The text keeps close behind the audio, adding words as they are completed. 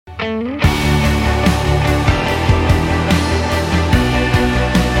Church,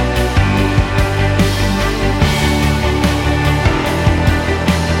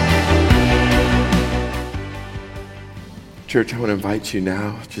 I want to invite you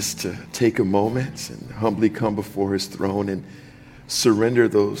now just to take a moment and humbly come before his throne and surrender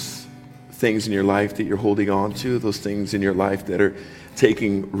those things in your life that you're holding on to, those things in your life that are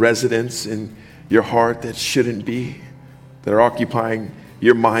taking residence in your heart that shouldn't be, that are occupying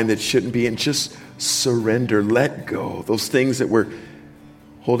your mind that shouldn't be, and just surrender, let go. Those things that we're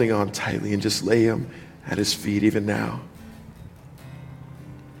holding on tightly, and just lay them at his feet even now.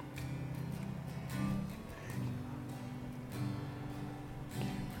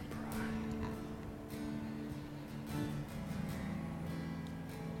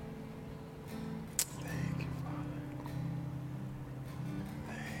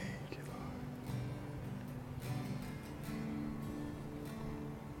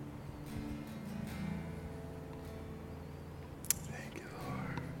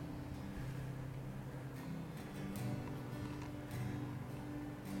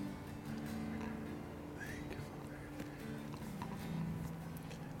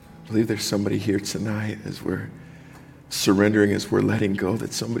 I believe there's somebody here tonight as we're surrendering, as we're letting go,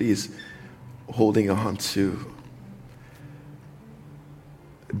 that somebody is holding on to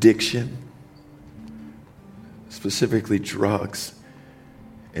addiction, specifically drugs,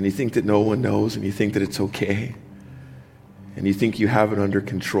 and you think that no one knows, and you think that it's okay, and you think you have it under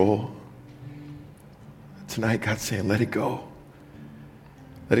control. Tonight, God's saying, let it go.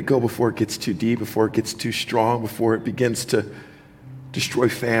 Let it go before it gets too deep, before it gets too strong, before it begins to destroy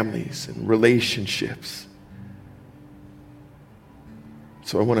families and relationships.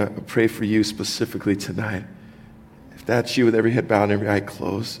 So I want to pray for you specifically tonight. If that's you, with every head bowed and every eye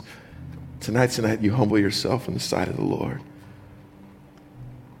closed, tonight's the night you humble yourself on the side of the Lord.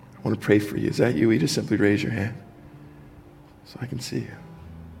 I want to pray for you. Is that you? You just simply raise your hand so I can see you.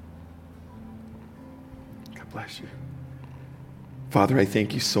 God bless you. Father, I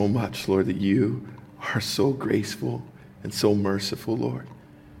thank you so much, Lord, that you are so graceful and so merciful, Lord.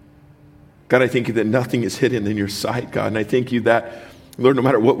 God, I thank you that nothing is hidden in your sight, God. And I thank you that, Lord, no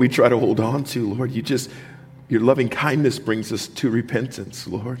matter what we try to hold on to, Lord, your loving kindness brings us to repentance,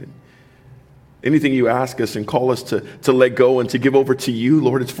 Lord. And anything you ask us and call us to let go and to give over to you,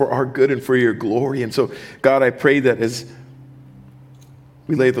 Lord, it's for our good and for your glory. And so, God, I pray that as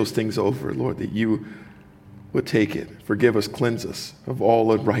we lay those things over, Lord, that you would take it, forgive us, cleanse us of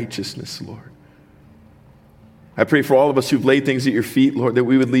all unrighteousness, Lord. I pray for all of us who've laid things at your feet, Lord, that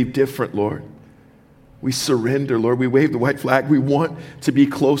we would leave different, Lord. We surrender, Lord. We wave the white flag. We want to be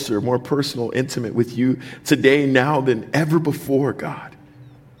closer, more personal, intimate with you today, now than ever before, God.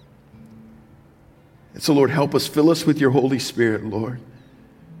 And so, Lord, help us. Fill us with your Holy Spirit, Lord.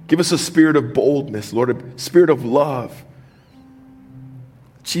 Give us a spirit of boldness, Lord, a spirit of love.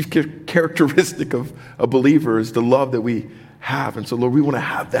 Chief characteristic of a believer is the love that we have. And so, Lord, we want to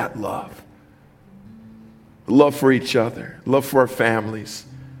have that love. Love for each other, love for our families,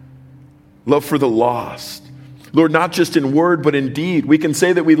 love for the lost. Lord, not just in word, but in deed. We can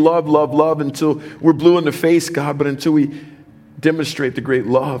say that we love, love, love until we're blue in the face, God, but until we demonstrate the great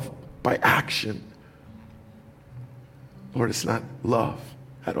love by action, Lord, it's not love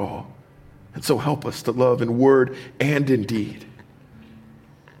at all. And so help us to love in word and in deed.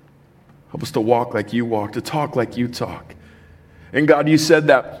 Help us to walk like you walk, to talk like you talk. And God, you said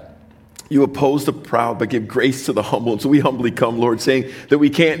that you oppose the proud, but give grace to the humble. And so we humbly come, Lord, saying that we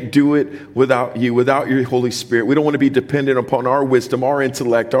can't do it without you, without your Holy Spirit. We don't want to be dependent upon our wisdom, our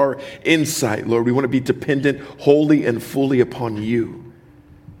intellect, our insight, Lord. We want to be dependent wholly and fully upon you.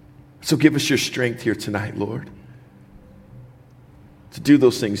 So give us your strength here tonight, Lord, to do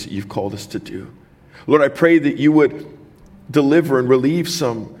those things that you've called us to do. Lord, I pray that you would deliver and relieve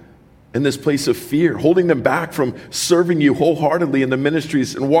some in this place of fear, holding them back from serving you wholeheartedly in the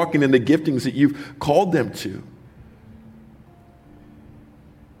ministries and walking in the giftings that you've called them to.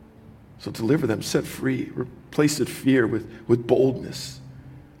 So deliver them, set free, replace that fear with boldness.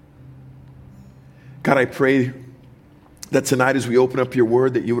 God, I pray that tonight as we open up your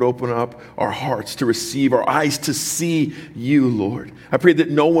word, that you would open up our hearts to receive, our eyes to see you, Lord. I pray that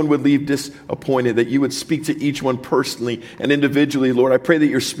no one would leave disappointed, that you would speak to each one personally and individually, Lord. I pray that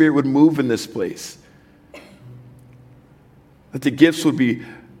your spirit would move in this place, that the gifts would be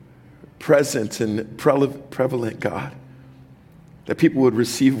present and prevalent, God, that people would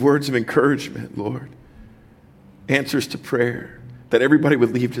receive words of encouragement, Lord, answers to prayer, that everybody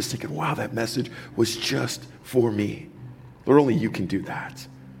would leave just thinking, wow, that message was just for me. Lord, only you can do that.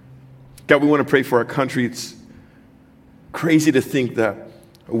 God, we want to pray for our country. It's crazy to think that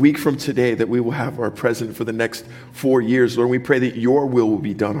a week from today, that we will have our president for the next 4 years. Lord, we pray that your will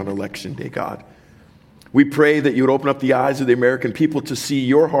be done on Election Day, God. We pray that you would open up the eyes of the American people to see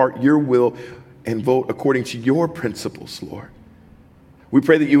your heart, your will, and vote according to your principles, Lord. We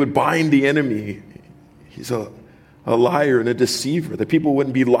pray that you would bind the enemy. He's a liar and a deceiver, that people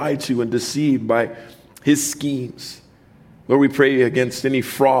wouldn't be lied to and deceived by his schemes. Lord, we pray against any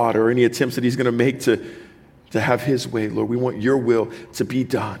fraud or any attempts that he's going to make to have his way. Lord, we want your will to be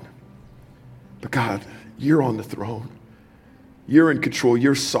done. But God, you're on the throne. You're in control.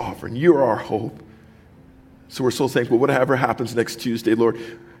 You're sovereign. You're our hope. So we're so thankful. Whatever happens next Tuesday, Lord,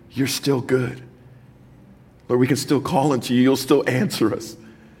 you're still good. Lord, we can still call unto you. You'll still answer us.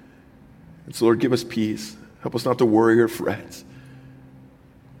 And so, Lord, give us peace. Help us not to worry or fret.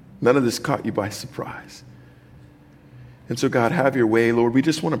 None of this caught you by surprise. And so, God, have your way, Lord. We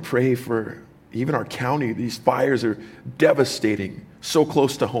just want to pray for even our county. These fires are devastating, so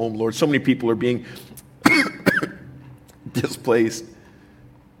close to home, Lord. So many people are being displaced,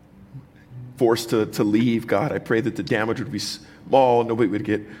 forced to leave. God, I pray that the damage would be small, nobody would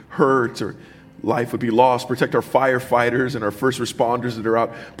get hurt or life would be lost. Protect our firefighters and our first responders that are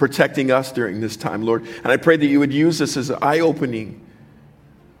out protecting us during this time, Lord. And I pray that you would use this as an eye-opening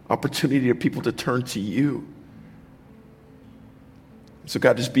opportunity for people to turn to you. So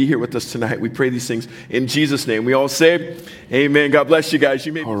God, just be here with us tonight. We pray these things in Jesus' name. We all say, amen. God bless you guys.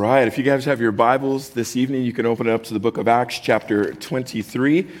 All right, if you guys have your Bibles this evening, you can open it up to the book of Acts, chapter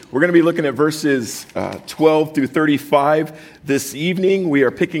 23. We're going to be looking at verses 12 through 35 this evening. We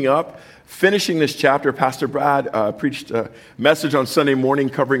are picking up, finishing this chapter. Pastor Brad preached a message on Sunday morning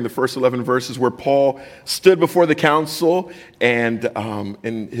covering the first 11 verses where Paul stood before the council and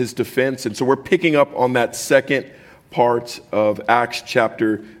in his defense. And so we're picking up on that second part of Acts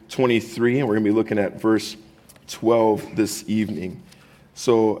chapter 23, and we're going to be looking at verse 12 this evening.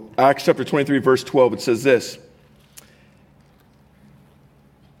 So Acts chapter 23, verse 12, it says this: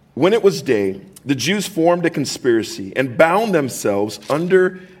 When it was day, the Jews formed a conspiracy and bound themselves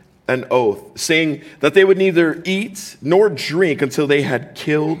under an oath, saying that they would neither eat nor drink until they had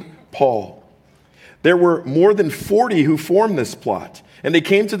killed Paul. There were more than 40 who formed this plot. And they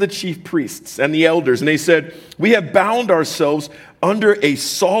came to the chief priests and the elders, and they said, "We have bound ourselves under a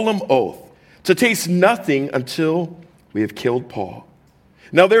solemn oath to taste nothing until we have killed Paul.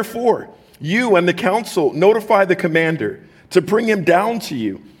 Now therefore, you and the council notify the commander to bring him down to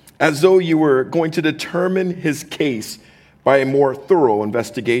you, as though you were going to determine his case by a more thorough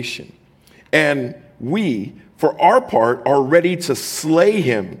investigation. And we, for our part, are ready to slay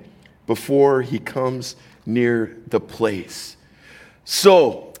him before he comes near the place."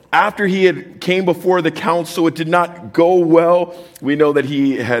 So, after he had came before the council, it did not go well. We know that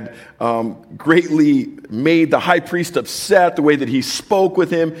he had greatly made the high priest upset, the way that he spoke with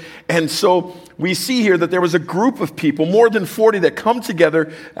him. And so we see here that there was a group of people, more than 40, that come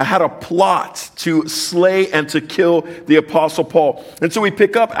together and had a plot to slay and to kill the Apostle Paul. And so we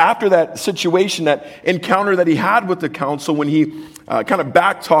pick up after that situation, that encounter that he had with the council when he kind of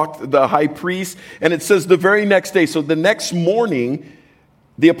backtalked the high priest. And it says the very next day, so the next morning,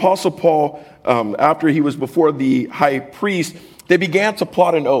 the Apostle Paul, after he was before the high priest, they began to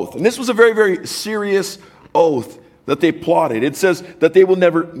plot an oath. And this was a very, very serious oath that they plotted. It says that they will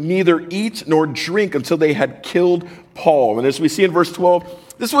neither eat nor drink until they had killed Paul. And as we see in verse 12,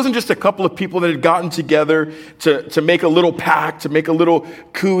 this wasn't just a couple of people that had gotten together to make a little pact, to make a little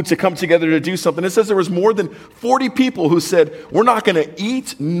coup, to come together to do something. It says there was more than 40 people who said, "We're not going to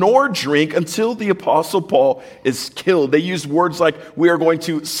eat nor drink until the Apostle Paul is killed." They used words like, "We are going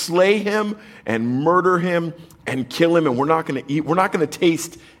to slay him and murder him and kill him, and we're not going to eat, we're not going to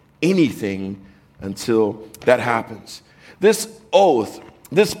taste anything until that happens." This oath,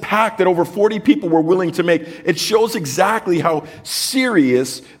 this pact that over 40 people were willing to make, it shows exactly how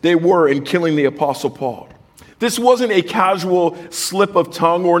serious they were in killing the Apostle Paul. This wasn't a casual slip of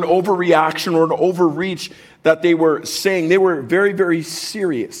tongue or an overreaction or an overreach that they were saying. They were very, very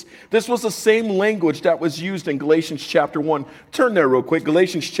serious. This was the same language that was used in Galatians chapter 1. Turn there real quick.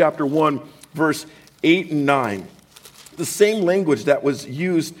 Galatians chapter 1, verse 8 and 9. The same language that was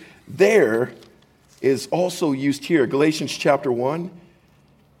used there is also used here. Galatians chapter 1.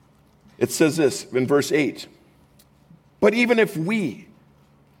 It says this in verse 8, "But even if we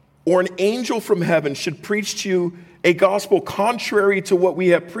or an angel from heaven should preach to you a gospel contrary to what we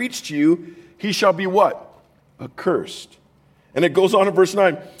have preached to you, he shall be" what? "Accursed." And it goes on in verse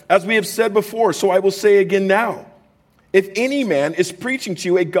 9, "As we have said before, so I will say again now, if any man is preaching to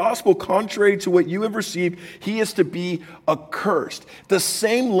you a gospel contrary to what you have received, he is to be accursed." The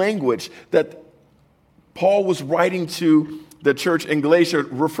same language that Paul was writing to the church in Galatia,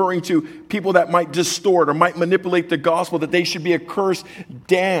 referring to people that might distort or might manipulate the gospel, that they should be accursed,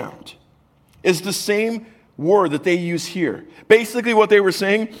 damned, is the same word that they use here. Basically what they were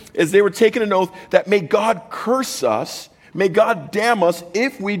saying is they were taking an oath that may God curse us, may God damn us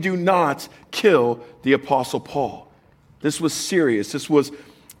if we do not kill the Apostle Paul. This was serious. This was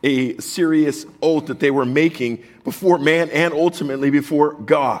a serious oath that they were making before man and ultimately before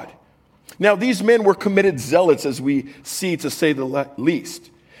God. Now, these men were committed zealots, as we see, to say the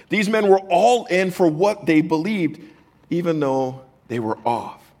least. These men were all in for what they believed, even though they were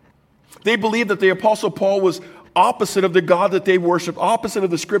off. They believed that the Apostle Paul was opposite of the God that they worshiped, opposite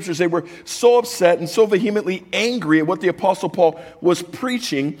of the Scriptures. They were so upset and so vehemently angry at what the Apostle Paul was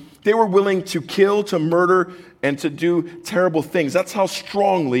preaching, they were willing to kill, to murder, and to do terrible things. That's how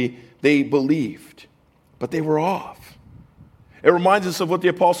strongly they believed. But they were off. It reminds us of what the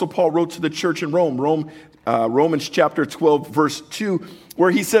Apostle Paul wrote to the church in Rome, Romans chapter 12, verse 2,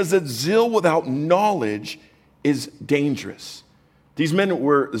 where he says that zeal without knowledge is dangerous. These men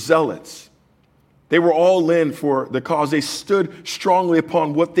were zealots. They were all in for the cause. They stood strongly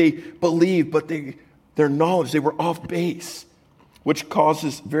upon what they believed, but their knowledge, they were off base, which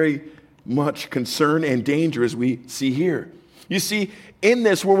causes very much concern and danger, as we see here. You see, in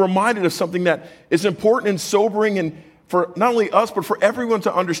this, we're reminded of something that is important and sobering, and for not only us, but for everyone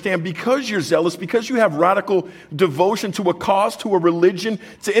to understand. Because you're zealous, because you have radical devotion to a cause, to a religion,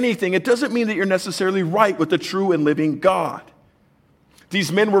 to anything, it doesn't mean that you're necessarily right with the true and living God.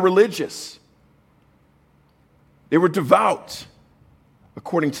 These men were religious. They were devout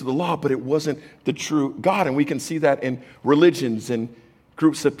according to the law, but it wasn't the true God. And we can see that in religions and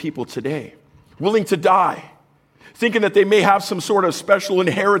groups of people today. Willing to die, thinking that they may have some sort of special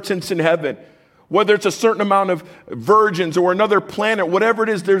inheritance in heaven. Whether it's a certain amount of virgins or another planet, whatever it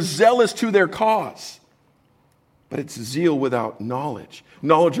is, they're zealous to their cause. But it's zeal without knowledge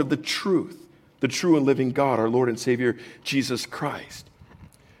of the true and living God, our Lord and Savior, Jesus Christ.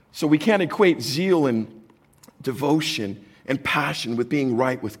 So we can't equate zeal and devotion and passion with being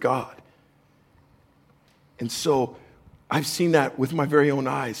right with God. And so I've seen that with my very own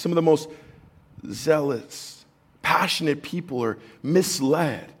eyes. Some of the most zealous, passionate people are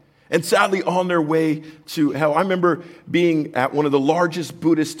misled and sadly on their way to hell. I remember being at one of the largest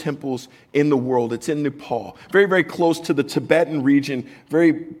Buddhist temples in the world. It's in Nepal, very, very close to the Tibetan region,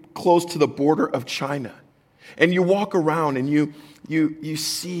 very close to the border of China. And you walk around and you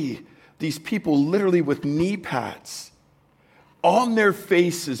see these people literally with knee pads on their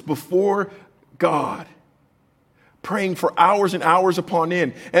faces before God, praying for hours and hours upon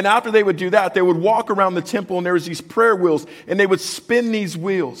end. And after they would do that, they would walk around the temple and there was these prayer wheels and they would spin these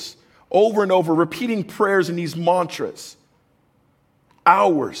wheels over and over, repeating prayers and these mantras.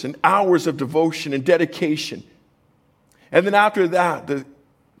 Hours and hours of devotion and dedication. And then after that, the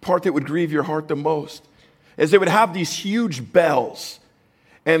part that would grieve your heart the most is they would have these huge bells.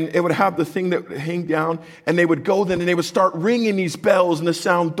 And it would have the thing that would hang down, and they would go then and they would start ringing these bells, and the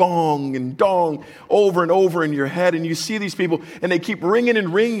sound dong and dong over and over in your head. And you see these people, and they keep ringing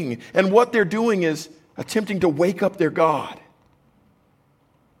and ringing. And what they're doing is attempting to wake up their God.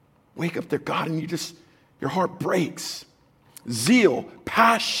 Wake up their God, and your heart breaks. Zeal,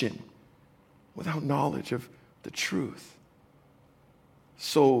 passion, without knowledge of the truth.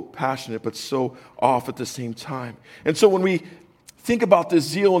 So passionate, but so off at the same time. And so when we think about this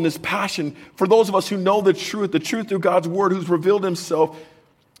zeal and this passion, for those of us who know the truth through God's word, who's revealed himself,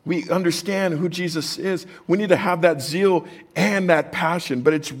 we understand who Jesus is. We need to have that zeal and that passion,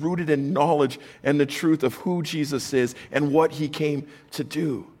 but it's rooted in knowledge and the truth of who Jesus is and what he came to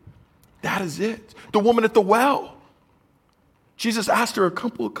do. That is it. The woman at the well, Jesus asked her a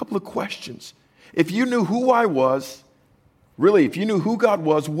couple of questions. If you knew who I was, really, if you knew who God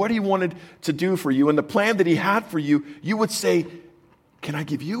was, what he wanted to do for you, and the plan that he had for you, you would say, can I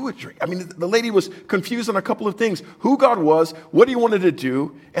give you a drink? I mean, the lady was confused on a couple of things. Who God was, what he wanted to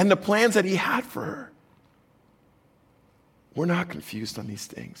do, and the plans that he had for her. We're not confused on these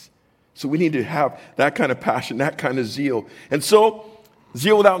things. So we need to have that kind of passion, that kind of zeal. And so,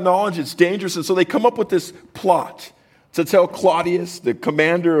 zeal without knowledge, it's dangerous. And so they come up with this plot to tell Claudius, the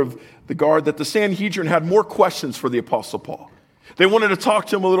commander of the guard, that the Sanhedrin had more questions for the Apostle Paul. They wanted to talk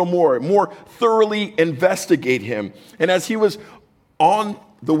to him a little more thoroughly investigate him. And as he was on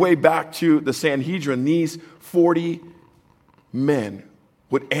the way back to the Sanhedrin, these 40 men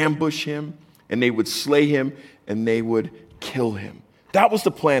would ambush him, and they would slay him, and they would kill him. That was the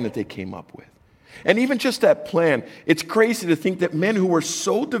plan that they came up with. And even just that plan, it's crazy to think that men who were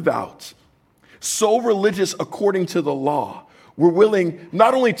so devout, so religious according to the law, were willing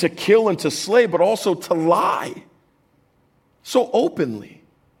not only to kill and to slay, but also to lie. so openly,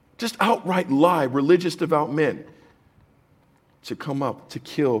 just outright lie, religious devout men, to come up to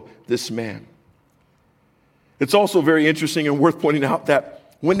kill this man. It's also very interesting and worth pointing out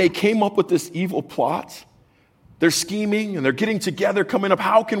that when they came up with this evil plot, they're scheming and they're getting together, coming up.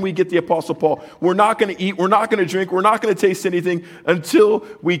 How can we get the Apostle Paul? We're not going to eat. We're not going to drink. We're not going to taste anything until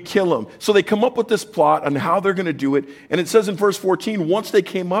we kill him. So they come up with this plot on how they're going to do it. And it says in verse 14, once they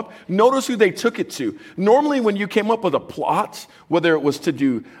came up, notice who they took it to. Normally when you came up with a plot, whether it was to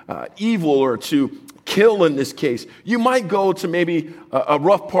do evil or to kill in this case, you might go to maybe a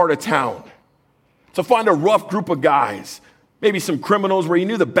rough part of town to find a rough group of guys. Maybe some criminals where you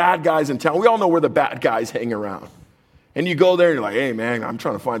knew the bad guys in town. We all know where the bad guys hang around. And you go there and you're like, hey, man, I'm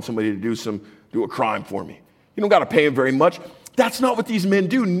trying to find somebody to do a crime for me. You don't got to pay them very much. That's not what these men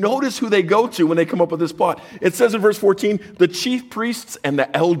do. Notice who they go to when they come up with this plot. It says in verse 14, the chief priests and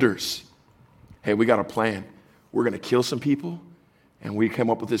the elders. Hey, we got a plan. We're going to kill some people. And we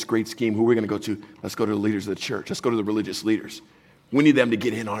came up with this great scheme. Who are we going to go to? Let's go to the leaders of the church. Let's go to the religious leaders. We need them to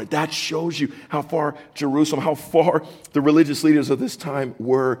get in on it. That shows you how far Jerusalem, how far the religious leaders of this time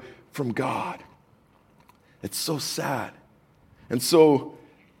were from God. It's so sad. And so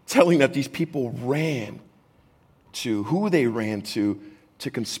telling that these people ran to, who they ran to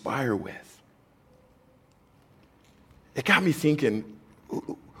conspire with. It got me thinking,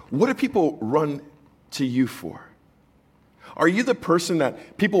 what do people run to you for? Are you the person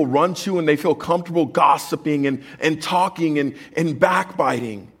that people run to and they feel comfortable gossiping and talking and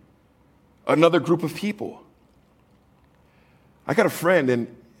backbiting another group of people? I got a friend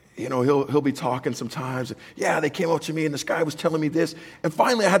and, he'll be talking sometimes. Yeah, they came up to me and this guy was telling me this. And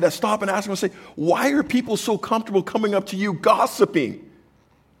finally I had to stop and ask him and say, why are people so comfortable coming up to you gossiping?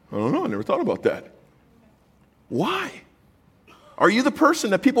 I don't know. I never thought about that. Why? Are you the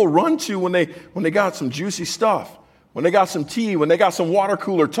person that people run to when they got some juicy stuff? When they got some tea, when they got some water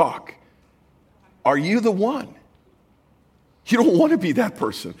cooler talk? Are you the one? You don't want to be that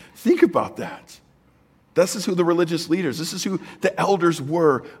person. Think about that. This is who the religious leaders, this is who the elders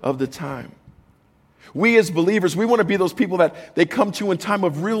were of the time. We as believers, we want to be those people that they come to in time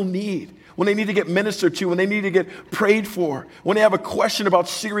of real need, when they need to get ministered to, when they need to get prayed for, when they have a question about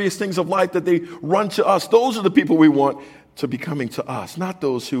serious things of life that they run to us. Those are the people we want to be coming to us, not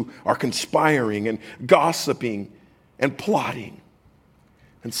those who are conspiring and gossiping and plotting.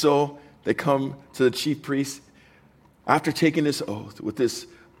 And so they come to the chief priests after taking this oath with this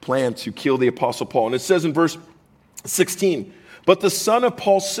plan to kill the Apostle Paul. And it says in verse 16, but the son of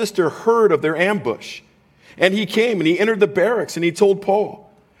Paul's sister heard of their ambush, and he came and he entered the barracks and he told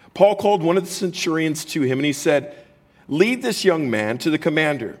Paul. Paul called one of the centurions to him and he said, lead this young man to the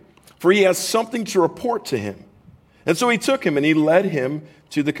commander, for he has something to report to him. And so he took him and he led him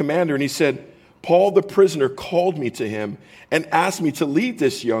to the commander and he said, Paul the prisoner called me to him and asked me to lead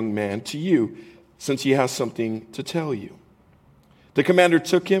this young man to you, since he has something to tell you. The commander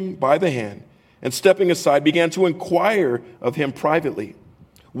took him by the hand and stepping aside began to inquire of him privately,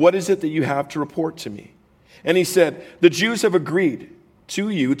 what is it that you have to report to me? And he said, the Jews have agreed to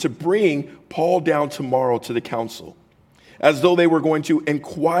you to bring Paul down tomorrow to the council, as though they were going to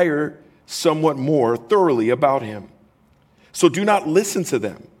inquire somewhat more thoroughly about him. So do not listen to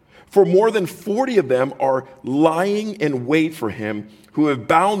them. For more than 40 of them are lying in wait for him, who have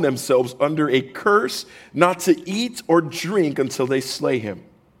bound themselves under a curse not to eat or drink until they slay him.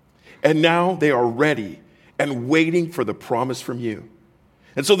 And now they are ready and waiting for the promise from you.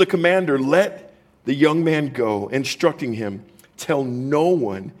 And so the commander let the young man go, instructing him, tell no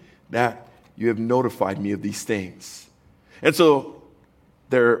one that you have notified me of these things. And so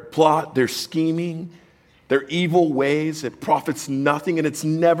their plot, their scheming, their evil ways, it profits nothing, and it's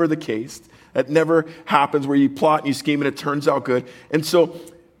never the case. That never happens where you plot and you scheme and it turns out good. And so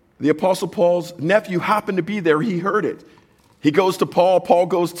the Apostle Paul's nephew happened to be there. He heard it. He goes to Paul. Paul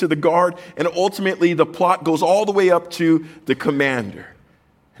goes to the guard. And ultimately the plot goes all the way up to the commander.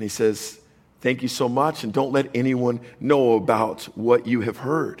 And he says, thank you so much. And don't let anyone know about what you have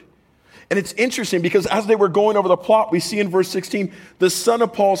heard. And it's interesting because as they were going over the plot, we see in verse 16, the son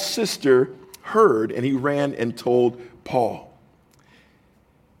of Paul's sister heard, and he ran and told Paul.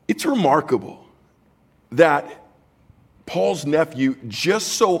 It's remarkable that Paul's nephew just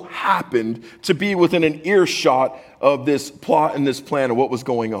so happened to be within an earshot of this plot and this plan of what was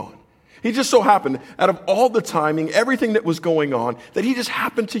going on. He just so happened, out of all the timing, everything that was going on, that he just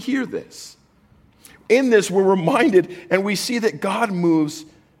happened to hear this. In this, we're reminded and we see that God moves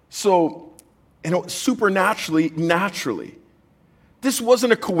so, supernaturally, naturally. This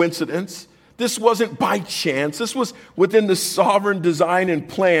wasn't a coincidence. This wasn't by chance. This was within the sovereign design and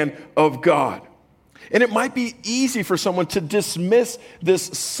plan of God. And it might be easy for someone to dismiss this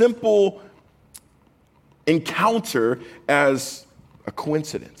simple encounter as a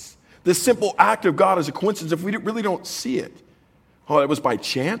coincidence. This simple act of God as a coincidence if we really don't see it. Oh, it was by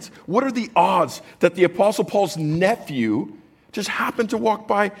chance? What are the odds that the Apostle Paul's nephew just happened to walk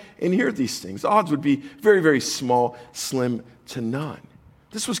by and hear these things? The odds would be very, very small, slim to none.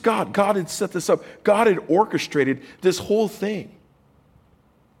 This was God. God had set this up. God had orchestrated this whole thing.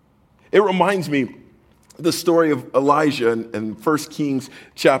 It reminds me the story of Elijah in 1 Kings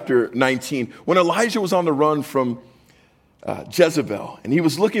chapter 19. When Elijah was on the run from Jezebel, and he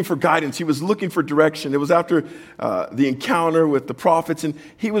was looking for guidance, he was looking for direction. It was after the encounter with the prophets, and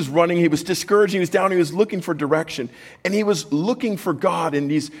he was running, he was discouraged, he was down, he was looking for direction, and he was looking for God in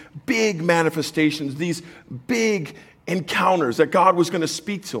these big manifestations, these big encounters that God was going to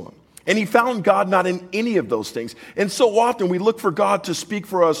speak to him. And he found God not in any of those things. And so often we look for God to speak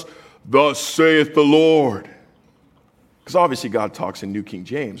for us, "Thus saith the Lord." Because obviously God talks in New King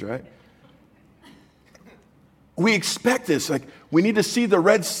James, right? We expect this, like we need to see the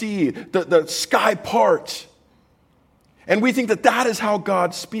Red Sea, the sky part. And we think that that is how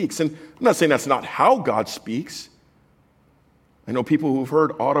God speaks. And I'm not saying that's not how God speaks. I know people who've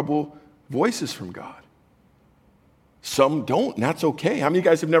heard audible voices from God. Some don't, and that's okay. How many of you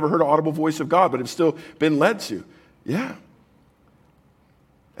guys have never heard an audible voice of God, but have still been led to? Yeah.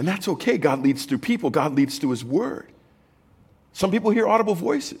 And that's okay. God leads through people. God leads through his word. Some people hear audible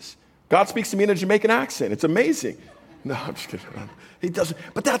voices. God speaks to me in a Jamaican accent. It's amazing. No, I'm just kidding. He doesn't.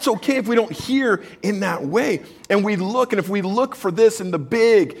 But that's okay if we don't hear in that way. And we look, and if we look for this in the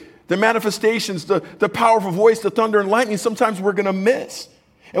big, the manifestations, the powerful voice, the thunder and lightning, sometimes we're going to miss.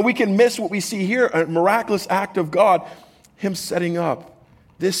 And we can miss what we see here, a miraculous act of God, him setting up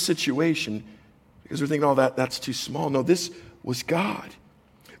this situation because we're thinking, oh, that's too small. No, this was God.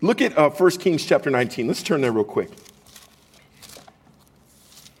 Look at 1 Kings chapter 19. Let's turn there real quick.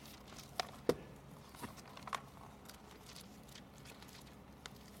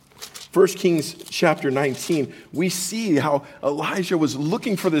 1 Kings chapter 19, we see how Elijah was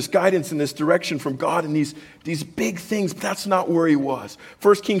looking for this guidance and this direction from God in these big things, but that's not where he was.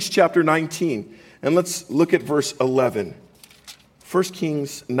 1 Kings chapter 19, and let's look at verse 11. 1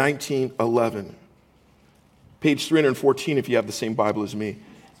 Kings 19, 11. Page 314 if you have the same Bible as me.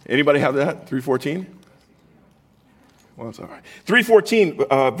 Anybody have that? 314? Well, it's all right.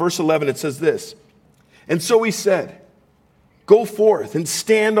 314, verse 11, it says this. And so he said, "Go forth and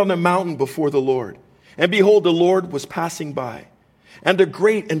stand on the mountain before the Lord. And behold, the Lord was passing by. And a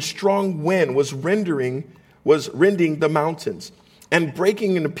great and strong wind was rending the mountains and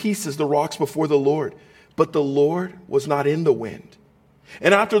breaking into pieces the rocks before the Lord. But the Lord was not in the wind.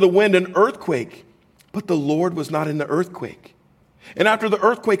 And after the wind, an earthquake. But the Lord was not in the earthquake. And after the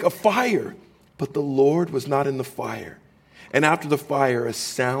earthquake, a fire. But the Lord was not in the fire. And after the fire, a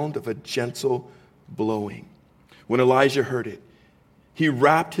sound of a gentle blowing. When Elijah heard it, he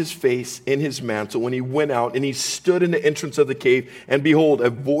wrapped his face in his mantle when he went out, and he stood in the entrance of the cave. And behold, a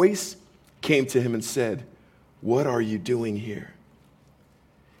voice came to him and said, 'What are you doing here?'"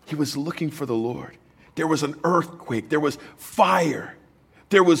 He was looking for the Lord. There was an earthquake. There was fire.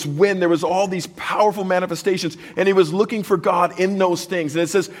 There was wind. There was all these powerful manifestations. And he was looking for God in those things. And it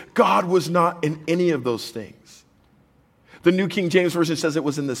says God was not in any of those things. The New King James Version says it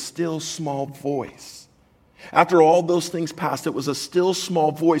was in the still small voice. After all those things passed, it was a still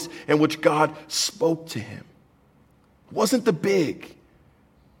small voice in which God spoke to him. It wasn't the big,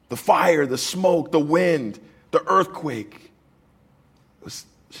 the fire, the smoke, the wind, the earthquake. It was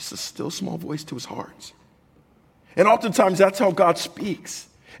just a still small voice to his heart. And oftentimes that's how God speaks.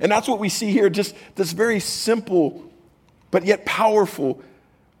 And that's what we see here, just this very simple but yet powerful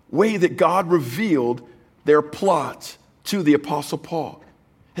way that God revealed their plot to the Apostle Paul.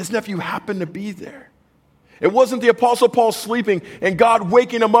 His nephew happened to be there. It wasn't the Apostle Paul sleeping and God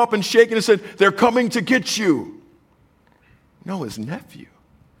waking him up and shaking and said, "They're coming to get you." No, his nephew.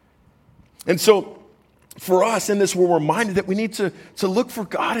 And so for us in this, we're reminded that we need to look for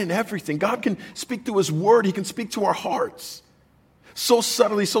God in everything. God can speak through his word. He can speak to our hearts so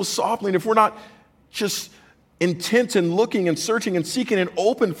subtly, so softly. And if we're not just intent and looking and searching and seeking and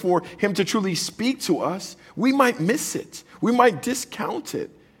open for him to truly speak to us, we might miss it. We might discount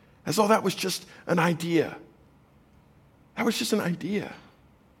it as though that was just an idea. That was just an idea.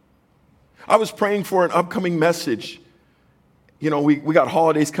 I was praying for an upcoming message. You know, we got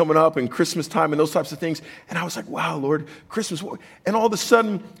holidays coming up and Christmas time and those types of things. And I was like, wow, Lord, Christmas. And all of a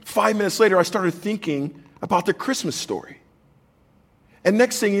sudden, 5 minutes later, I started thinking about the Christmas story. And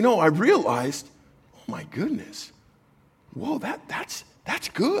next thing you know, I realized, oh my goodness, whoa, that's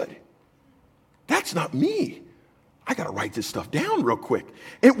good. that's not me. I got to write this stuff down real quick.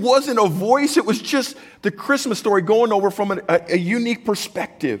 It wasn't a voice. It was just the Christmas story going over from a unique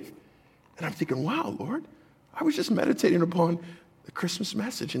perspective. And I'm thinking, wow, Lord, I was just meditating upon the Christmas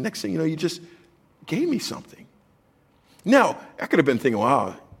message. And next thing you know, you just gave me something. Now, I could have been thinking,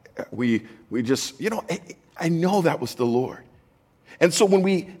 wow, we just, I know that was the Lord. And so when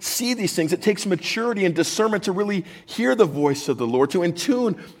we see these things, it takes maturity and discernment to really hear the voice of the Lord, to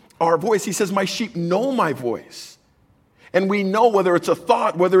intune our voice. He says, my sheep know my voice. And we know whether it's a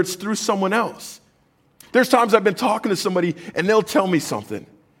thought, whether it's through someone else. There's times I've been talking to somebody and they'll tell me something.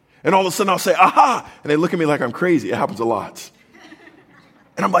 And all of a sudden I'll say, aha! And they look at me like I'm crazy. It happens a lot.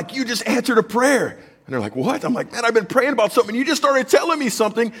 And I'm like, you just answered a prayer. And they're like, what? I'm like, man, I've been praying about something. You just started telling me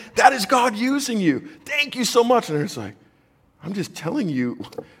something. That is God using you. Thank you so much. And they're just like, I'm just telling you.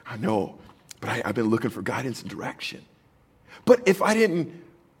 I know, but I've been looking for guidance and direction. But if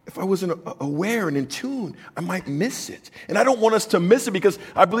I wasn't aware and in tune, I might miss it. And I don't want us to miss it because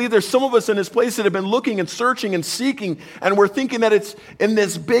I believe there's some of us in this place that have been looking and searching and seeking, and we're thinking that it's in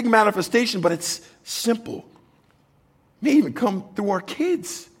this big manifestation, but it's simple. It may even come through our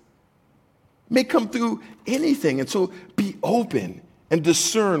kids. It may come through anything. And so be open and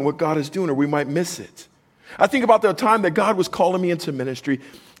discern what God is doing, or we might miss it. I think about the time that God was calling me into ministry.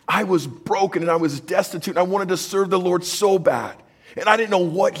 I was broken and I was destitute and I wanted to serve the Lord so bad. And I didn't know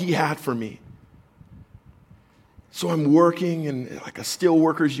what he had for me. So I'm working in like a steel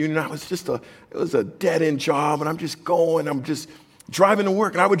workers union. It was a dead-end job, and I'm just driving to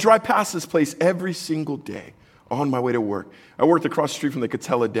work. And I would drive past this place every single day on my way to work. I worked across the street from the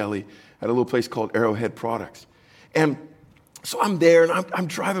Catella Deli at a little place called Arrowhead Products. And so I'm there, and I'm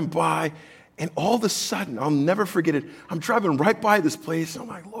driving by, and all of a sudden, I'll never forget it, I'm driving right by this place, and I'm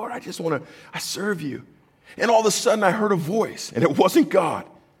like, Lord, I serve you. And all of a sudden, I heard a voice, and it wasn't God.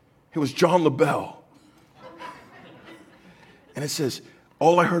 It was John LaBelle. And it says,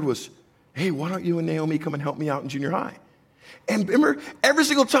 all I heard was, hey, why don't you and Naomi come and help me out in junior high? And remember, every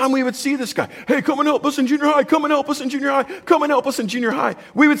single time we would see this guy, hey, come and help us in junior high, come and help us in junior high, come and help us in junior high.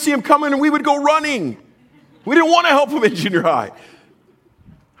 We would see him coming, and we would go running. We didn't want to help him in junior high.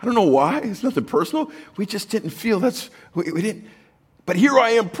 I don't know why. It's nothing personal. We just didn't feel we didn't. But here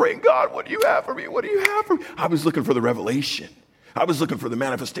I am praying, God, what do you have for me? What do you have for me? I was looking for the revelation. I was looking for the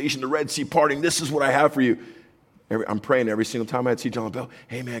manifestation, the Red Sea parting. This is what I have for you. I'm praying every single time I'd see John LaBelle.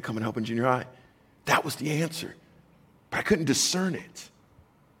 Hey, man, come and help in junior high. That was the answer. But I couldn't discern it.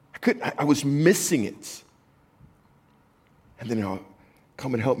 I was missing it. And then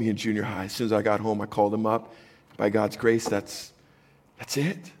come and help me in junior high. As soon as I got home, I called him up. By God's grace, that's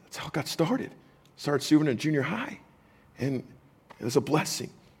it. That's how it got started. Started serving in junior high. And it was a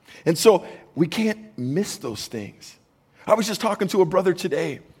blessing. And so we can't miss those things. I was just talking to a brother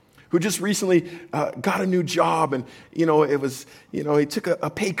today who just recently got a new job. And, he took a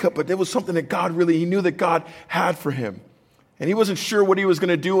pay cut, but there was something that he knew that God had for him. And he wasn't sure what he was going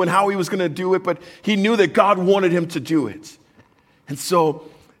to do and how he was going to do it, but he knew that God wanted him to do it. And so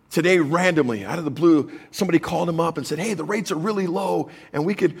today, randomly, out of the blue, somebody called him up and said, hey, the rates are really low, and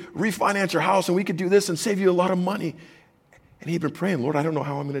we could refinance your house, and we could do this and save you a lot of money. And he'd been praying, Lord, I don't know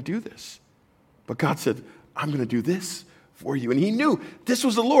how I'm going to do this. But God said, I'm going to do this for you. And he knew this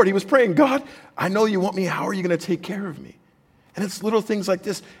was the Lord. He was praying, God, I know you want me. How are you going to take care of me? And it's little things like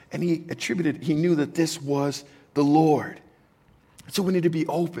this. And he knew that this was the Lord. So we need to be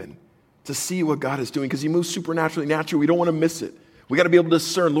open to see what God is doing because he moves supernaturally, naturally. We don't want to miss it. We got to be able to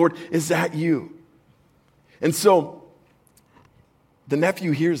discern, Lord, is that you? And so the nephew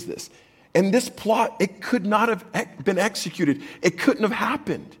hears this. And this plot, it could not have been executed. It couldn't have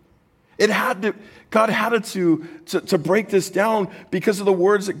happened. God had to break this down because of the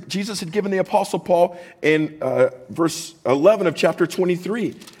words that Jesus had given the Apostle Paul in verse 11 of chapter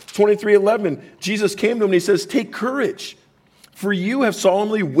 23. 23:11, Jesus came to him and he says, take courage, for you have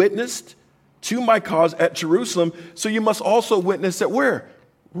solemnly witnessed to my cause at Jerusalem, so you must also witness at where?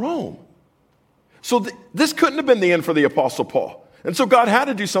 Rome. So this couldn't have been the end for the Apostle Paul. And so God had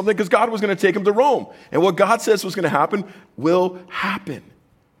to do something because God was going to take him to Rome. And what God says was going to happen will happen.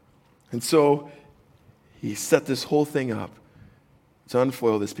 And so he set this whole thing up to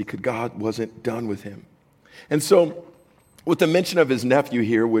unfoil this because God wasn't done with him. And so with the mention of his nephew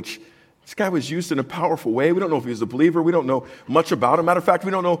here, which this guy was used in a powerful way. We don't know if he was a believer. We don't know much about him. Matter of fact,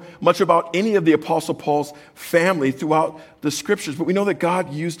 we don't know much about any of the Apostle Paul's family throughout the scriptures, but we know that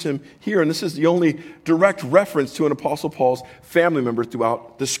God used him here, and this is the only direct reference to an Apostle Paul's family member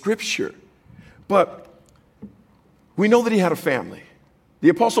throughout the scripture. But we know that he had a family. The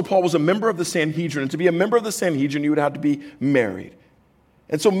Apostle Paul was a member of the Sanhedrin, and to be a member of the Sanhedrin, you would have to be married.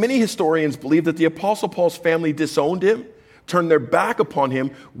 And so many historians believe that the Apostle Paul's family disowned him, turned their back upon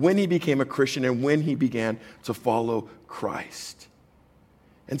him when he became a Christian and when he began to follow Christ.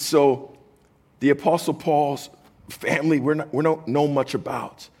 And so the Apostle Paul's family, we don't know much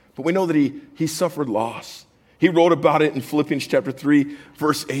about, but we know that he suffered loss. He wrote about it in Philippians chapter 3,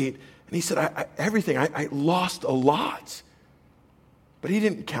 verse 8. And he said, I lost a lot. But he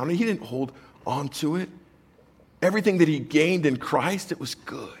didn't count it. He didn't hold on to it. Everything that he gained in Christ, it was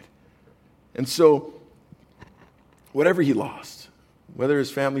good. And so whatever he lost, whether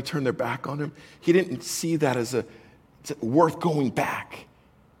his family turned their back on him, he didn't see that as worth going back.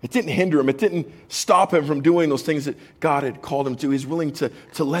 It didn't hinder him. It didn't stop him from doing those things that God had called him to. He's willing to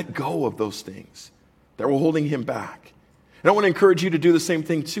let go of those things that were holding him back. And I want to encourage you to do the same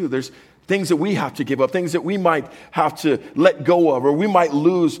thing too. There's things that we have to give up, things that we might have to let go of, or we might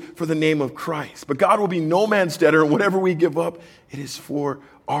lose for the name of Christ. But God will be no man's debtor, and whatever we give up, it is for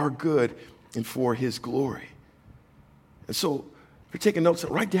our good and for his glory. And so if you're taking notes,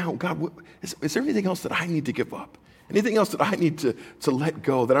 write down, God, is there anything else that I need to give up? Anything else that I need to let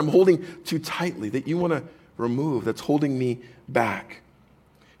go, that I'm holding too tightly, that you want to remove, that's holding me back?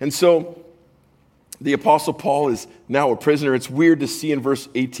 And so the Apostle Paul is now a prisoner. It's weird to see in verse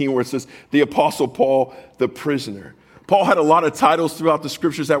 18 where it says, the Apostle Paul, the prisoner. Paul had a lot of titles throughout the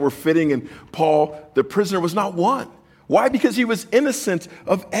scriptures that were fitting, and Paul, the prisoner, was not one. Why? Because he was innocent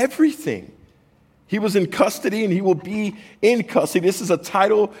of everything. He was in custody, and he will be in custody. This is a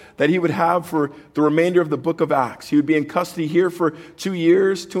title that he would have for the remainder of the book of Acts. He would be in custody here for 2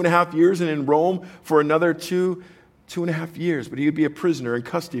 years, 2.5 years, and in Rome for another 2.5 years. But he would be a prisoner in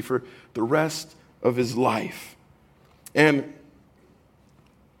custody for the rest of his life. And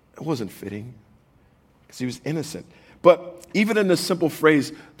it wasn't fitting because he was innocent. But even in this simple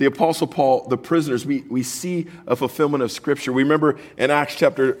phrase, the Apostle Paul, the prisoners, we see a fulfillment of Scripture. We remember in Acts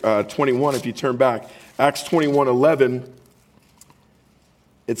chapter 21, if you turn back, Acts 21:11,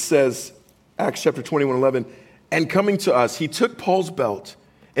 it says, Acts chapter 21:11, and coming to us, he took Paul's belt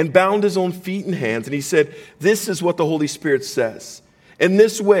and bound his own feet and hands, and he said, this is what the Holy Spirit says. In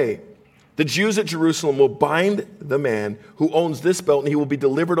this way, the Jews at Jerusalem will bind the man who owns this belt, and he will be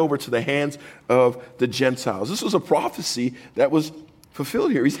delivered over to the hands of the Gentiles. This was a prophecy that was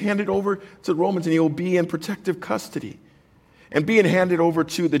fulfilled here. He's handed over to the Romans, and he will be in protective custody. And being handed over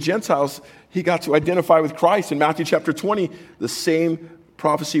to the Gentiles, he got to identify with Christ. In Matthew chapter 20, the same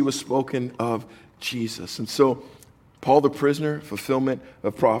prophecy was spoken of Jesus. And so, Paul the prisoner, fulfillment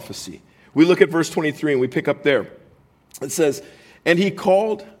of prophecy. We look at verse 23, and we pick up there. It says, and he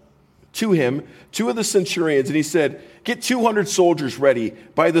called to him 2 of the centurions, and he said, get 200 soldiers ready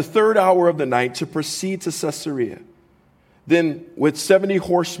by the 3rd hour of the night to proceed to Caesarea. Then with 70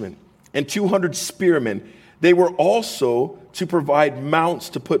 horsemen and 200 spearmen, they were also to provide mounts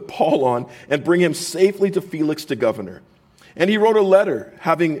to put Paul on and bring him safely to Felix the governor. And he wrote a letter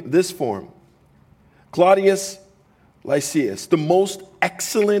having this form: Claudius Lysias, the most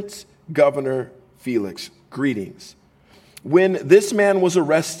excellent governor Felix, greetings. When this man was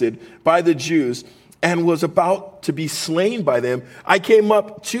arrested by the Jews and was about to be slain by them, I came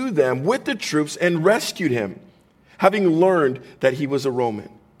up to them with the troops and rescued him, having learned that he was a Roman.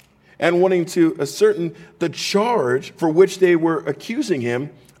 And wanting to ascertain the charge for which they were accusing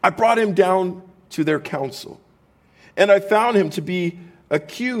him, I brought him down to their council. And I found him to be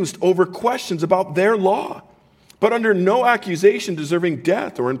accused over questions about their law, but under no accusation deserving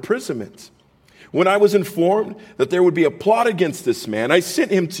death or imprisonment. When I was informed that there would be a plot against this man, I sent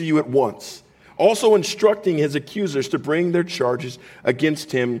him to you at once, also instructing his accusers to bring their charges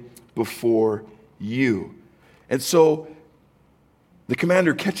against him before you. And so the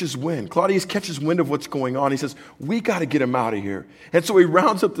commander catches wind. Claudius catches wind of what's going on. He says, we got to get him out of here. And so he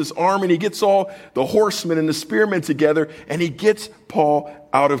rounds up this army, and he gets all the horsemen and the spearmen together, and he gets Paul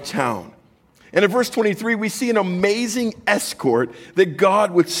out of town. And in verse 23, we see an amazing escort that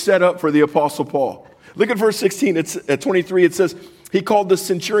God would set up for the Apostle Paul. Look at verse 16. It's at 23. It says, he called the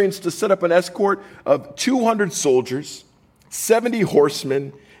centurions to set up an escort of 200 soldiers, 70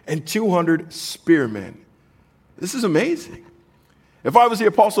 horsemen, and 200 spearmen. This is amazing. If I was the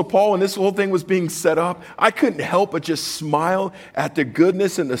Apostle Paul and this whole thing was being set up, I couldn't help but just smile at the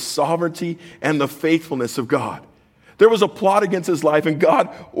goodness and the sovereignty and the faithfulness of God. There was a plot against his life, and God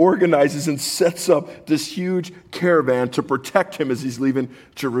organizes and sets up this huge caravan to protect him as he's leaving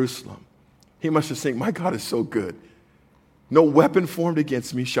Jerusalem. He must just think, my God is so good. No weapon formed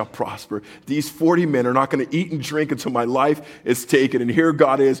against me shall prosper. These 40 men are not going to eat and drink until my life is taken. And here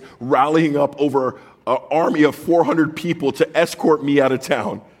God is rallying up over an army of 400 people to escort me out of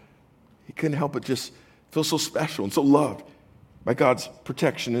town. He couldn't help but just feel so special and so loved. by God's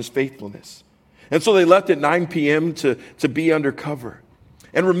protection and his faithfulness. And so they left at 9 p.m. to be undercover.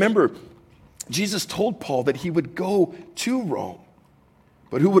 And remember, Jesus told Paul that he would go to Rome.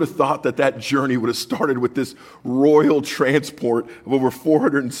 But who would have thought that that journey would have started with this royal transport of over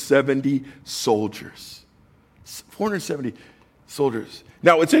 470 soldiers? 470 soldiers.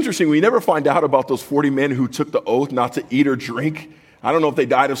 Now, it's interesting. We never find out about those 40 men who took the oath not to eat or drink. I don't know if they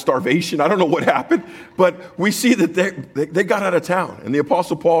died of starvation. I don't know what happened. But we see that they got out of town. And the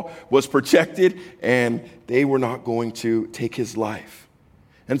Apostle Paul was protected, and they were not going to take his life.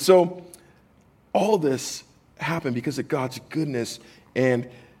 And so all this happened because of God's goodness and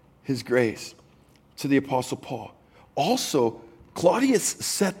his grace to the Apostle Paul. Also, Claudius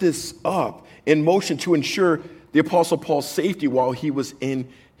set this up in motion to ensure the Apostle Paul's safety while he was in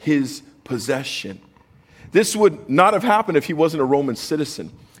his possession. This would not have happened if he wasn't a Roman citizen.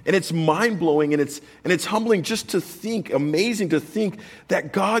 And it's mind-blowing and it's humbling just to think, amazing to think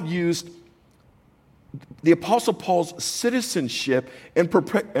that God used the Apostle Paul's citizenship and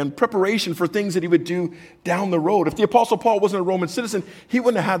preparation for things that he would do down the road. If the Apostle Paul wasn't a Roman citizen, he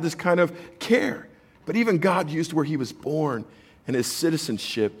wouldn't have had this kind of care. But even God used where he was born and his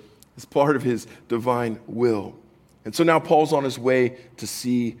citizenship as part of his divine will. And so now Paul's on his way to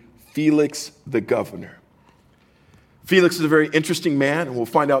see Felix the governor. Felix is a very interesting man, and we'll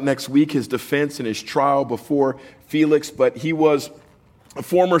find out next week his defense and his trial before Felix, but he was a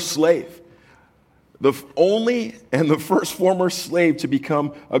former slave. The only and the first former slave to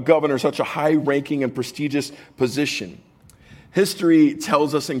become a governor, such a high-ranking and prestigious position. History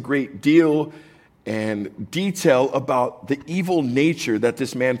tells us in great deal and detail about the evil nature that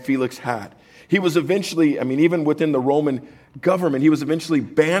this man Felix had. He was eventually, even within the Roman government, he was eventually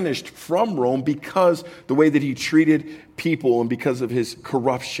banished from Rome because the way that he treated people and because of his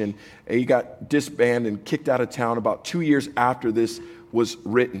corruption. He got disbanded and kicked out of town about 2 years after this was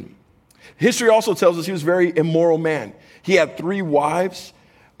written. History also tells us he was a very immoral man. He had 3 wives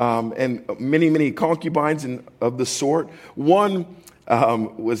and many, many concubines of the sort. One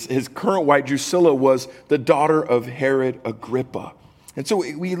was his current wife, Drusilla, was the daughter of Herod Agrippa. And so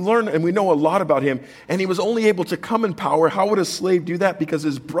we learn and we know a lot about him, and he was only able to come in power. How would a slave do that? Because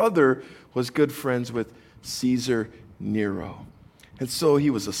his brother was good friends with Caesar Nero. And so he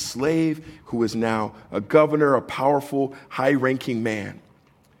was a slave who is now a governor, a powerful, high-ranking man.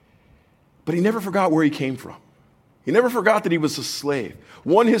 But he never forgot where he came from. He never forgot that he was a slave.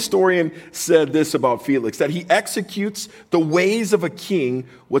 One historian said this about Felix, that he executes the ways of a king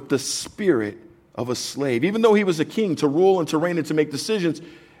with the spirit of a slave. Even though he was a king to rule and to reign and to make decisions,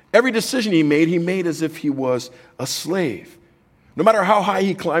 every decision he made as if he was a slave. No matter how high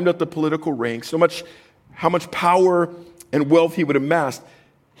he climbed up the political ranks, how much power and wealth he would amass,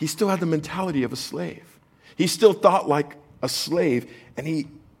 he still had the mentality of a slave. He still thought like a slave, and he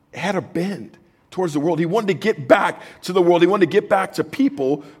had a bend towards the world. He wanted to get back to the world. He wanted to get back to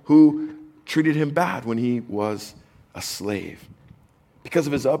people who treated him bad when he was a slave. Because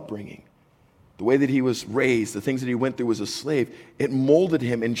of his upbringing, the way that he was raised, the things that he went through as a slave, it molded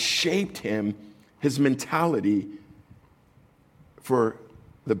him and shaped him, his mentality for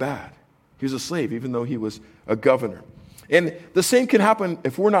the bad. He was a slave, even though he was a governor. And the same can happen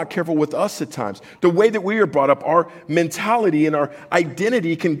if we're not careful with us at times. The way that we are brought up, our mentality and our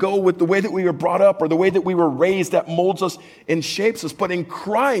identity can go with the way that we were brought up or the way that we were raised that molds us and shapes us. But in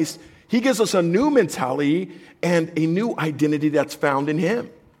Christ, he gives us a new mentality and a new identity that's found in him.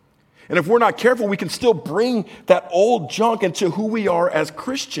 And if we're not careful, we can still bring that old junk into who we are as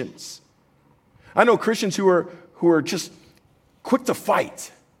Christians. I know Christians who are just quick to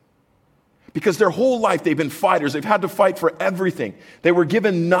fight. Because their whole life they've been fighters. They've had to fight for everything. They were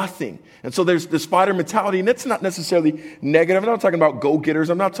given nothing. And so there's this fighter mentality, and it's not necessarily negative. I'm not talking about go-getters.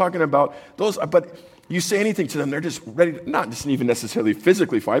 I'm not talking about those. But you say anything to them, they're just ready to, not just even necessarily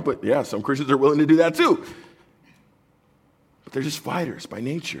physically fight, but yeah, some Christians are willing to do that too. But they're just fighters by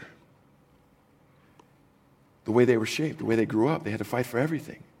nature. The way they were shaped, the way they grew up, they had to fight for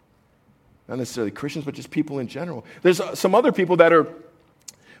everything. Not necessarily Christians, but just people in general. There's some other people that are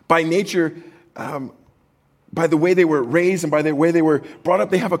by nature, by the way they were raised and by the way they were brought up,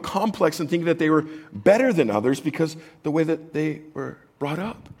 they have a complex in thinking that they were better than others because the way that they were brought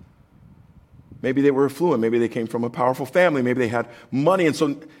up. Maybe they were affluent. Maybe they came from a powerful family. Maybe they had money. And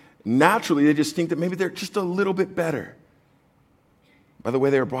so naturally, they just think that maybe they're just a little bit better. By the way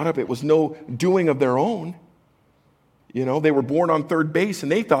they were brought up, it was no doing of their own. You know, they were born on third base and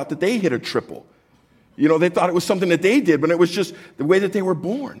they thought that they hit a triple. You know, they thought it was something that they did, but it was just the way that they were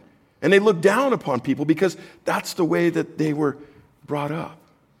born. And they looked down upon people because that's the way that they were brought up.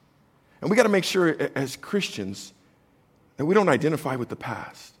 And we got to make sure as Christians that we don't identify with the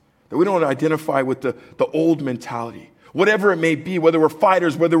past, that we don't identify with the old mentality. Whatever it may be, whether we're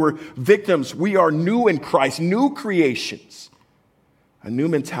fighters, whether we're victims, we are new in Christ, new creations, a new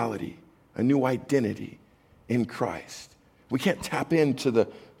mentality, a new identity in Christ. We can't tap into the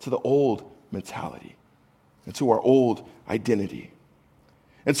old mentality and to our old identity.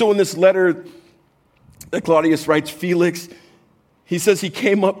 And so in this letter that Claudius writes, Felix, he says he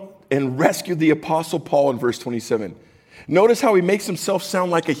came up and rescued the Apostle Paul in verse 27. Notice how he makes himself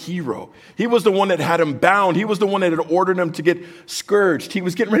sound like a hero. He was the one that had him bound. He was the one that had ordered him to get scourged. He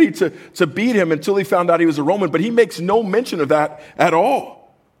was getting ready to beat him until he found out he was a Roman, but he makes no mention of that at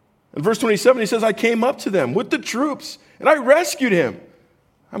all. In verse 27, he says, I came up to them with the troops and I rescued him.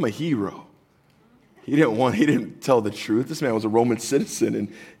 I'm a hero. He didn't tell the truth. This man was a Roman citizen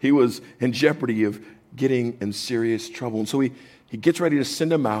and he was in jeopardy of getting in serious trouble. And so he gets ready to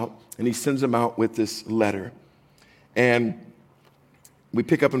send him out, and he sends him out with this letter. And we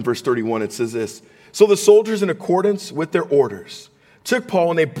pick up in verse 31, it says this: So the soldiers, in accordance with their orders, took Paul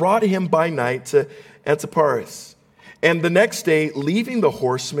and they brought him by night to Antiparis. And the next day, leaving the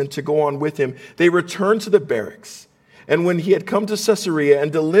horsemen to go on with him, they returned to the barracks. And when he had come to Caesarea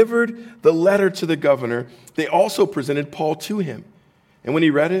and delivered the letter to the governor, they also presented Paul to him. And when he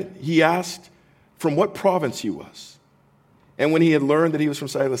read it, he asked from what province he was. And when he had learned that he was from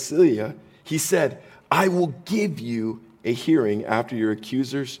Cilicia, he said, I will give you a hearing after your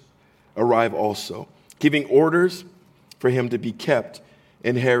accusers arrive also, giving orders for him to be kept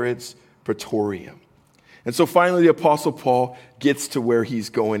in Herod's praetorium. And so finally the Apostle Paul gets to where he's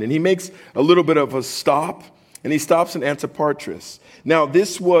going, and he makes a little bit of a stop, and he stops in Antipatris. Now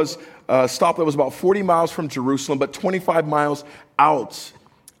this was a stop that was about 40 miles from Jerusalem, but 25 miles out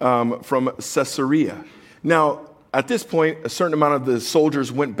from Caesarea. Now, at this point, a certain amount of the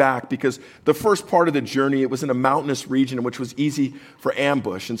soldiers went back because the first part of the journey, it was in a mountainous region, which was easy for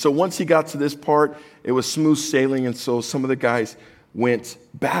ambush. And so once he got to this part, it was smooth sailing, and so some of the guys went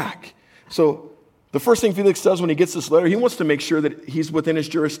back. So the first thing Felix does when he gets this letter, he wants to make sure that he's within his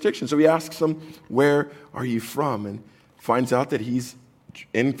jurisdiction. So he asks him, where are you from? And finds out that he's,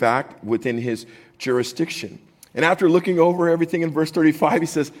 in fact, within his jurisdiction. And after looking over everything in verse 35, he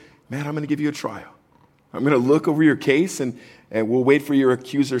says, man, I'm going to give you a trial. I'm going to look over your case, and we'll wait for your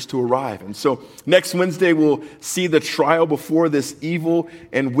accusers to arrive. And so next Wednesday, we'll see the trial before this evil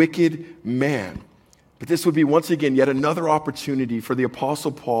and wicked man. But this would be, once again, yet another opportunity for the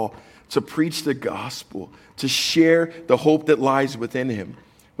Apostle Paul to preach the gospel, to share the hope that lies within him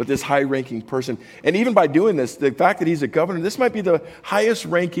with this high-ranking person. And even by doing this, the fact that he's a governor, this might be the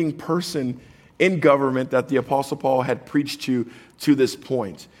highest-ranking person in government that the Apostle Paul had preached to this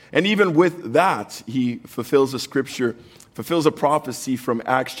point. And even with that, he fulfills a scripture, fulfills a prophecy from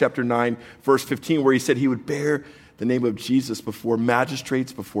Acts chapter 9, verse 15, where he said he would bear the name of Jesus before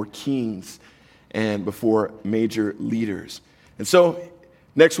magistrates, before kings, and before major leaders. And so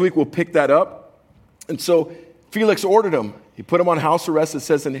next week we'll pick that up. And so Felix ordered him. He put him on house arrest, it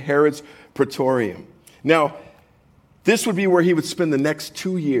says, in Herod's praetorium. Now, this would be where he would spend the next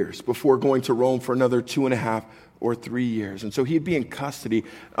 2 years before going to Rome for another 2.5 or 3 years. And so he'd be in custody,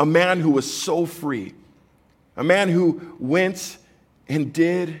 a man who was so free, a man who went and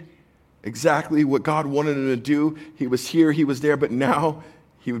did exactly what God wanted him to do. He was here, he was there, but now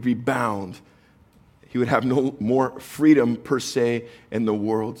he would be bound. He would have no more freedom per se in the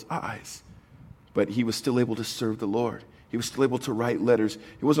world's eyes. But he was still able to serve the Lord. He was still able to write letters.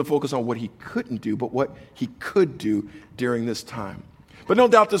 He wasn't focused on what he couldn't do, but what he could do during this time. But no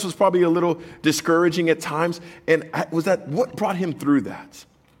doubt this was probably a little discouraging at times. And was that what brought him through that?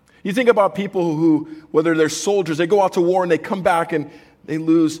 You think about people who, whether they're soldiers, they go out to war and they come back and they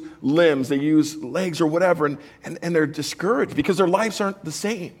lose limbs, they use legs or whatever, and they're discouraged because their lives aren't the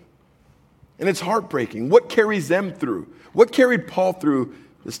same. And it's heartbreaking. What carries them through? What carried Paul through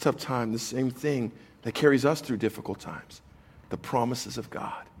this tough time? The same thing that carries us through difficult times. The promises of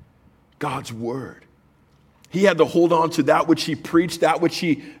God. God's word. He had to hold on to that which he preached, that which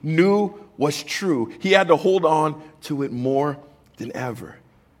he knew was true. He had to hold on to it more than ever.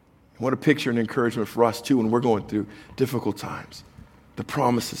 And what a picture and encouragement for us too when we're going through difficult times. The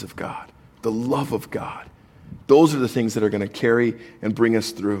promises of God. The love of God. Those are the things that are going to carry and bring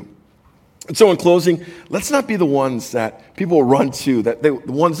us through. And so in closing, let's not be the ones that people run to, the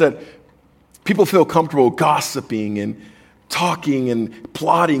ones that people feel comfortable gossiping and talking and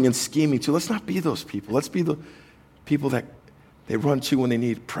plotting and scheming to. Let's not be those people. Let's be the people that they run to when they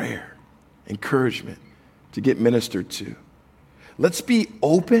need prayer, encouragement, to get ministered to. Let's be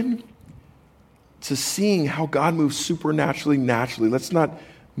open to seeing how God moves supernaturally, naturally. Let's not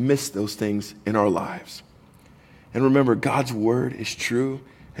miss those things in our lives. And remember, God's word is true,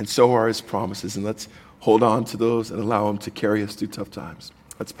 and so are his promises. And let's hold on to those and allow him to carry us through tough times.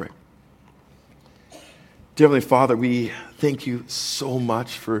 Let's pray. Dear Heavenly Father, we thank you so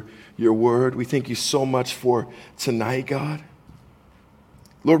much for your word. We thank you so much for tonight, God.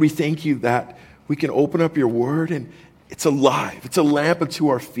 Lord, we thank you that we can open up your word and it's alive. It's a lamp unto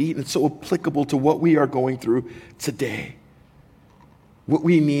our feet, and it's so applicable to what we are going through today, what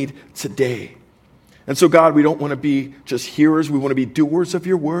we need today. And so, God, we don't want to be just hearers. We want to be doers of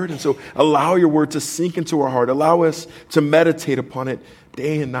your word. And so allow your word to sink into our heart. Allow us to meditate upon it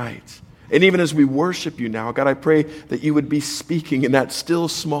day and night. And even as we worship you now, God, I pray that you would be speaking in that still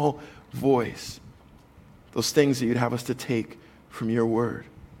small voice, those things that you'd have us to take from your word,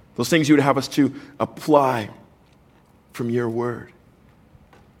 those things you would have us to apply from your word.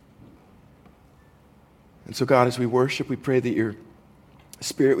 And so, God, as we worship, we pray that your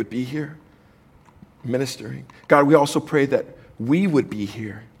Spirit would be here ministering. God, we also pray that we would be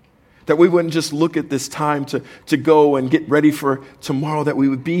here, that we wouldn't just look at this time to go and get ready for tomorrow, that we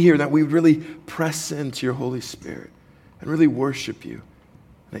would be here, that we would really press into your Holy Spirit and really worship you,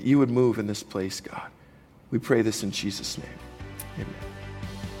 that you would move in this place, God. We pray this in Jesus' name. Amen.